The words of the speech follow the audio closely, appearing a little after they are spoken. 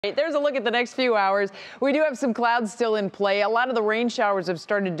There's a look at the next few hours. We do have some clouds still in play. A lot of the rain showers have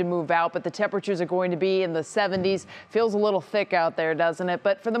started to move out, but the temperatures are going to be in the 70s. Feels a little thick out there, doesn't it?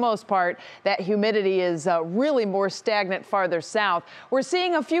 But for the most part, that humidity is really more stagnant farther south. We're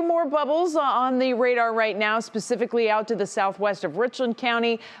seeing a few more bubbles on the radar right now, specifically out to the southwest of Richland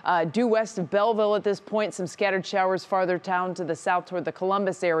County, due west of Belleville at this point. Some scattered showers farther down to the south toward the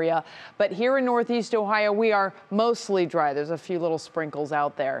Columbus area. But here in northeast Ohio, we are mostly dry. There's a few little sprinkles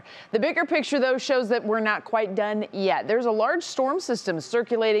out there. The bigger picture, though, shows that we're not quite done yet. There's a large storm system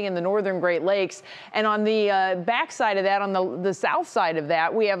circulating in the northern Great Lakes, and on the back side of that, on the south side of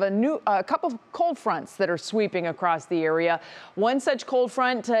that, we have a couple of cold fronts that are sweeping across the area. One such cold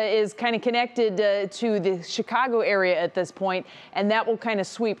front is kind of connected to the Chicago area at this point, and that will kind of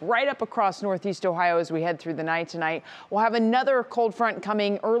sweep right up across northeast Ohio as we head through the night tonight. We'll have another cold front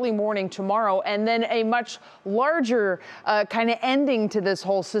coming early morning tomorrow, and then a much larger kind of ending to this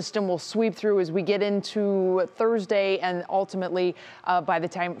whole system will sweep through as we get into Thursday and ultimately by the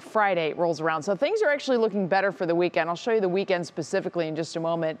time Friday rolls around. So things are actually looking better for the weekend. I'll show you the weekend specifically in just a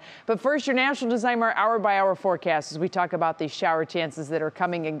moment. But first, your National Designer hour-by-hour forecast as we talk about these shower chances that are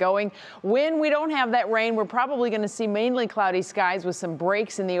coming and going. When we don't have that rain, we're probably going to see mainly cloudy skies with some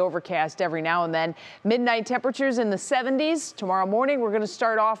breaks in the overcast every now and then. Midnight temperatures in the 70s. Tomorrow morning, we're going to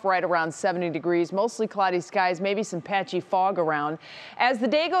start off right around 70 degrees, mostly cloudy skies, maybe some patchy fog around. As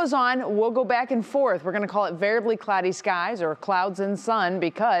the day goes on, we'll go back and forth. We're going to call it variably cloudy skies or clouds and sun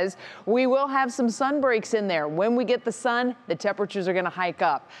because we will have some sun breaks in there. When we get the sun, the temperatures are going to hike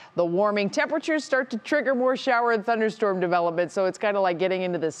up. The warming temperatures start to trigger more shower and thunderstorm development, so it's kind of like getting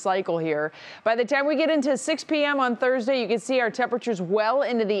into this cycle here. By the time we get into 6 p.m. on Thursday, you can see our temperatures well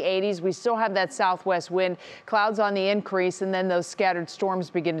into the 80s. We still have that southwest wind, clouds on the increase, and then those scattered storms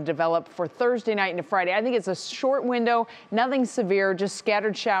begin to develop for Thursday night into Friday. I think it's a short window, nothing severe, just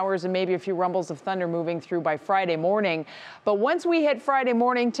scattered showers and maybe a few rumbles of thunder moving through by Friday morning. But once we hit Friday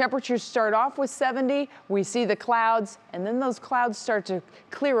morning, temperatures start off with 70. We see the clouds, and then those clouds start to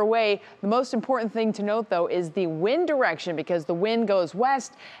clear away. The most important thing to note, though, is the wind direction, because the wind goes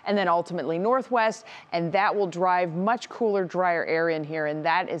west and then ultimately northwest, and that will drive much cooler, drier air in here. And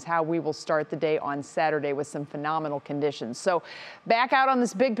that is how we will start the day on Saturday with some phenomenal conditions. So back out on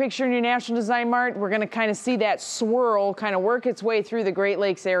this big picture in your National Design Mart, we're going to kind of see that swirl kind of work its way through the Great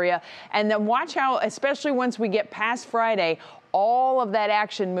Lakes area. And then watch how, especially once we get past Friday, all of that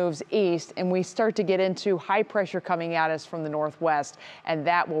action moves east and we start to get into high pressure coming at us from the northwest, and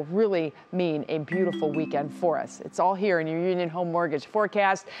that will really mean a beautiful weekend for us. It's all here in your Union Home Mortgage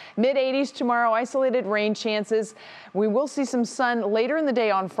forecast. Mid-80s tomorrow, isolated rain chances. We will see some sun later in the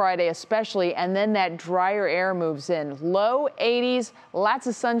day on Friday especially, and then that drier air moves in. Low 80s, lots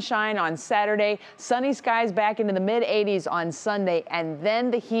of sunshine on Saturday, sunny skies back into the mid-80s on Sunday, and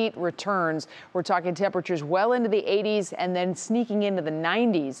then the heat returns. We're talking temperatures well into the 80s and then sneaking into the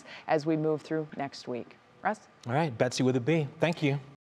 90s as we move through next week. Russ? All right, Betsy with a B. Thank you.